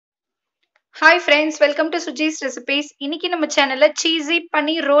Hi friends, welcome to Sujis recipes. இன்னைக்கு நம்ம சேனல்ல cheesy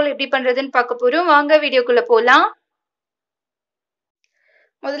paneer roll எப்படி பண்றதுன்னு பார்க்க போறோம். வாங்க வீடியோக்குள்ள போலாம்.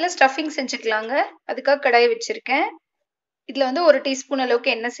 முதல்ல ஸ்டஃபிங் செஞ்சுக்கலாங்க. அதுக்காக கடாய் வச்சிருக்கேன். இதுல வந்து 1 டீஸ்பூன்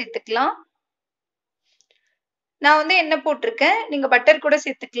அளவுக்கு எண்ணெய் சேர்த்துக்கலாம். நான் வந்து எண்ணெய் போட்டிருக்கேன். நீங்க பட்டர் கூட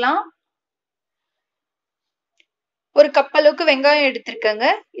சேர்த்துக்கலாம். ஒரு கப் அளவுக்கு வெங்காயம் எடுத்துருக்கேங்க.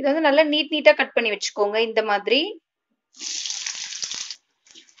 இது வந்து நல்லா நீட்டா கட் பண்ணி வச்சுக்கோங்க இந்த மாதிரி.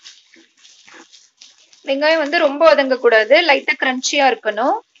 வெங்காயம் வந்து ரொம்ப வதங்க கூடாது, லைட்டா கிரன்ச்சியா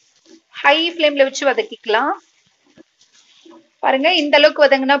இருக்கணும். ஹை ஃப்ளேம்ல வச்சு வதக்கிக்கலாம். பாருங்க இந்த அளவுக்கு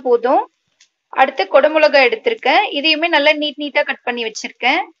வதங்கினா போதும். அடுத்து குடமிளகாய் எடுத்திருக்கேன். இதையுமே நல்லா நீட்டா கட் பண்ணி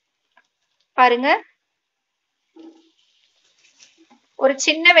வச்சிருக்கேன். பாருங்க ஒரு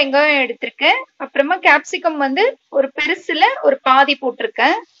சின்ன வெங்காயம் எடுத்திருக்கேன். அப்புறமா கேப்சிகம் வந்து ஒரு பெருசுல ஒரு பாதி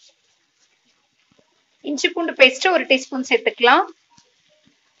போட்டிருக்கேன். இஞ்சி பூண்டு பேஸ்ட் 1 டீஸ்பூன் சேர்த்துக்கலாம்.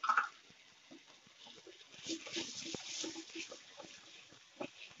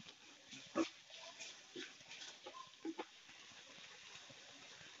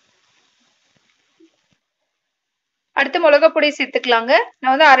 அடுத்து மிளகாய் பொடி சேர்த்துக்கலாங்க.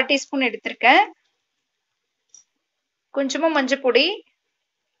 நான் வந்து 1/2 டீஸ்பூன் எடுத்திருக்கேன். கொஞ்சமா மஞ்சள் பொடி,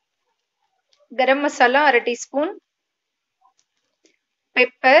 கரம் மசாலா 1/2 டீஸ்பூன்,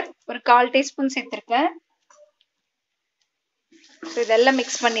 பெப்பர் ஒரு 1/4 டீஸ்பூன் சேர்த்திருக்கேன். இதெல்லாம்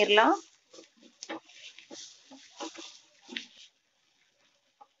மிக்ஸ் பண்ணிடலாம்.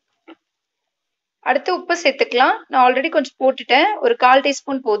 அடுத்து உப்பு சேர்த்துக்கலாம். நான் ஆல்ரெடி கொஞ்சம் போட்டுட்டேன். ஒரு 1/4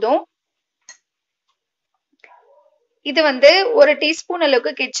 டீஸ்பூன் போதும். இது வந்து 1 டீஸ்பூன்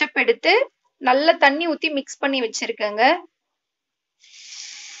அளவுக்கு கெச்சப் எடுத்து நல்லா தண்ணி ஊத்தி மிக்ஸ் பண்ணி வச்சிருக்கேங்க.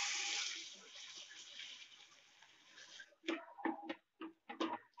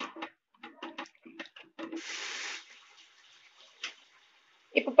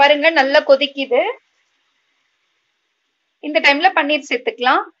 இப்ப பாருங்க நல்லா கொதிக்குது. இந்த டைம்ல பன்னீர்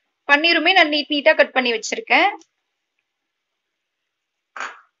சேர்த்துக்கலாம். பன்னீருமே நான் நீட்டா கட் பண்ணி வச்சிருக்கேன்.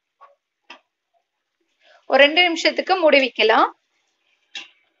 ஒரு 2 நிமிஷத்துக்கு மூடி வைக்கலாம்.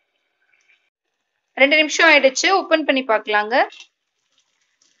 2 நிமிஷம் ஆயிடுச்சு. ஓபன் பண்ணி பார்க்கலாங்க.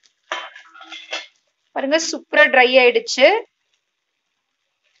 பாருங்க சூப்பரா ட்ரை ஆயிடுச்சு.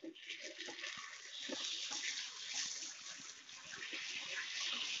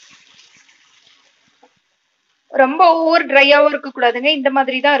 ரொம்ப ஓவர் ட்ரையாவும் இருக்க கூடாதுங்க. இந்த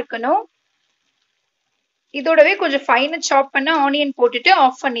மாதிரி தான் இருக்கணும். இதோடவே கொஞ்சம் ஃபைனா சாப் பண்ண ஆனியன் போட்டுட்டு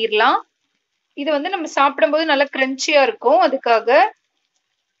ஆஃப் பண்ணிடலாம். இது வந்து நம்ம சாப்பிடும்போது நல்லா கிரன்ச்சியா இருக்கும். அதுக்காக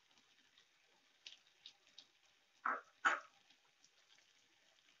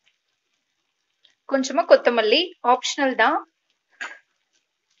கொஞ்சமா கொத்தமல்லி ஆப்ஷனல் தான்.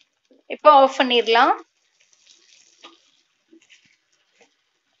 இப்போ ஆஃப் பண்ணிடலாம்.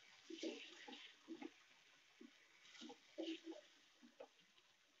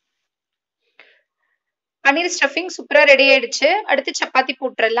 பன்னீர் ஸ்டஃபிங் சூப்பரா ரெடி ஆயிடுச்சு. அடுத்து சப்பாத்தி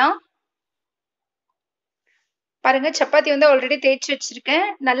போட்டுடலாம். பாருங்க சப்பாத்தி வந்து ஆல்ரெடி தேய்ச்சி வச்சிருக்கேன்.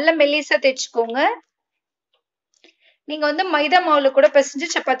 நல்ல மெல்லிசா தேய்ச்சிக்கோங்க. நீங்க வந்து மைதா மாவுல கூட பிசைஞ்சு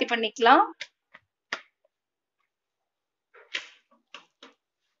சப்பாத்தி பண்ணிக்கலாம்.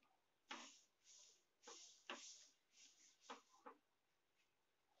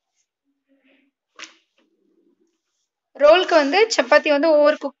 ரோலுக்கு வந்து சப்பாத்தி வந்து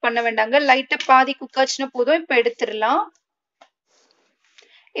ஓவர் குக் பண்ண வேண்டாங்க. லைட்டா பாதி குக் ஆச்சுன்னா போதும். இப்ப எடுத்துடலாம்.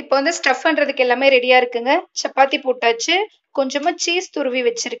 இப்போ வந்து ஸ்டஃப் பண்றதுக்கு எல்லாமே ரெடியா இருக்குங்க. சப்பாத்தி போட்டாச்சு. கொஞ்சமா சீஸ் துருவி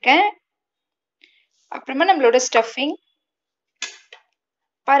வச்சிருக்கேன். அப்புறமா நம்மளோட ஸ்டஃபிங்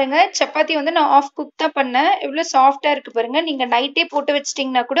பாருங்க. சப்பாத்தி வந்து நான் ஆஃப் குக் தான் பண்ணேன். எவ்வளவு சாஃப்டா இருக்கு பாருங்க. நீங்க நைட்டே போட்டு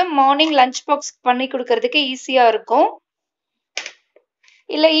வச்சிட்டீங்கன்னா கூட மார்னிங் லஞ்ச் பாக்ஸ் பண்ணி கொடுக்கறதுக்கு ஈஸியா இருக்கும்.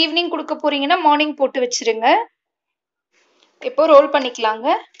 இல்ல ஈவினிங் கொடுக்க போறீங்கன்னா மார்னிங் போட்டு வச்சிருங்க. இப்போ ரோல் பண்ணிக்கலாங்க.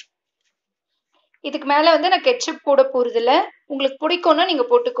 இதுக்கு மேல வந்து நான் கெச்சப் போட போறது இல்ல. உங்களுக்கு பிடிக்கும்னா நீங்க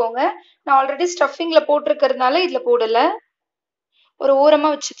போட்டுக்கோங்க. நான் ஆல்ரெடி ஸ்டஃபிங்ல போட்டிருக்கிறதுனால இதுல போடல. ஒரு ஓரமா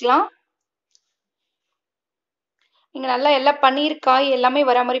வச்சுக்கலாம். நீங்க நல்லா எல்லா பன்னீர் காய் எல்லாமே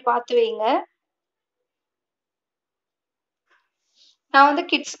வர மாதிரி பார்த்து வைங்க. நான் வந்து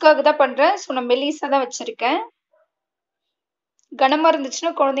கிட்ஸ்க்காக தான் பண்றேன். ஸோ நான் மெலிசா தான் வச்சிருக்கேன். கனமா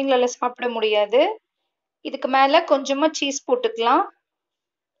இருந்துச்சுன்னா குழந்தைங்களால சாப்பிட முடியாது. இதுக்கு மேல கொஞ்சமா சீஸ் போட்டுக்கலாம்.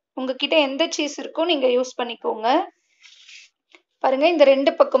 உங்ககிட்ட எந்த சீஸ் இருக்கோ நீங்க யூஸ் பண்ணிக்கோங்க. பாருங்க இந்த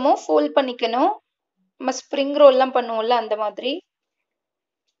 2 பக்கமும் ஃபோல்ட் பண்ணிக்கணும். நம்ம ஸ்ப்ரிங் ரோல் எல்லாம் பண்ணுவோம்ல அந்த மாதிரி.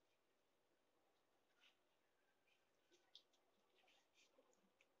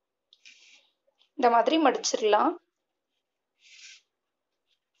 இந்த மாதிரி மடிச்சிடலாம்.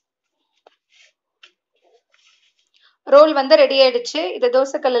 ரோல் வந்து ரெடி ஆயிடுச்சு. இதை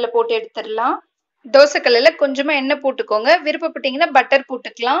தோசைக்கல்லுல போட்டு எடுத்துடலாம். தோசைக்கல்லுல கொஞ்சமா எண்ணெய் போட்டுக்கோங்க. விருப்பப்பட்டீங்கன்னா பட்டர்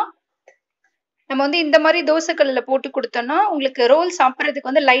போட்டுக்கலாம். நம்ம வந்து இந்த மாதிரி தோசைக்கல்லுல போட்டு கொடுத்தோம்னா உங்களுக்கு ரோல் சாப்பிட்றதுக்கு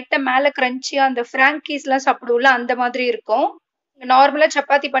வந்து லைட்டா மேல கிரன்ச்சியா அந்த பிராங்கீஸ் எல்லாம் சாப்பிடுவோம்ல அந்த மாதிரி இருக்கும். நார்மலா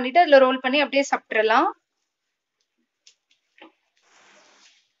சப்பாத்தி பண்ணிட்டு அதுல ரோல் பண்ணி அப்படியே சாப்பிட்றலாம்.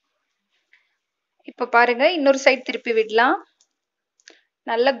 இப்ப பாருங்க, இன்னொரு சைடு திருப்பி விடலாம்.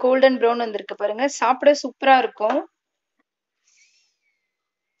 நல்ல கோல்டன் ப்ரௌன் வந்திருக்கு பாருங்க. சாப்பிட சூப்பரா இருக்கும்.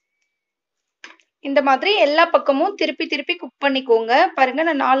 இந்த மாதிரி எல்லா பக்கமும் திருப்பி திருப்பி குக் பண்ணிக்கோங்க. பாருங்க,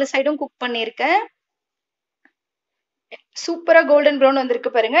 நான் 4 சைடும் குக் பண்ணியிருக்கேன். சூப்பரா கோல்டன் ப்ரௌன்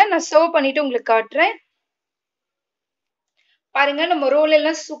வந்திருக்கு பாருங்க. நான் சர்வ் பண்ணிட்டு உங்களுக்கு காட்டுறேன். பாருங்க, நம்ம ரோல்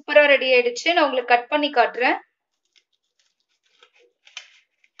எல்லாம் சூப்பரா ரெடி ஆயிடுச்சு. நான் உங்களுக்கு கட் பண்ணி காட்டுறேன்.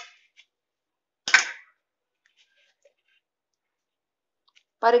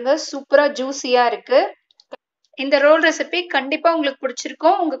 பாருங்க, சூப்பரா ஜூசியா இருக்கு. இந்த ரோல் ரெசிபி கண்டிப்பா உங்களுக்கு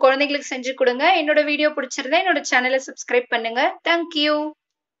பிடிச்சிருக்கும். உங்க குழந்தைங்களுக்கு செஞ்சு கொடுங்க. என்னோட வீடியோ பிடிச்சிருந்தா என்னோட சேனலை சப்ஸ்கிரைப் பண்ணுங்க. தேங்க்யூ.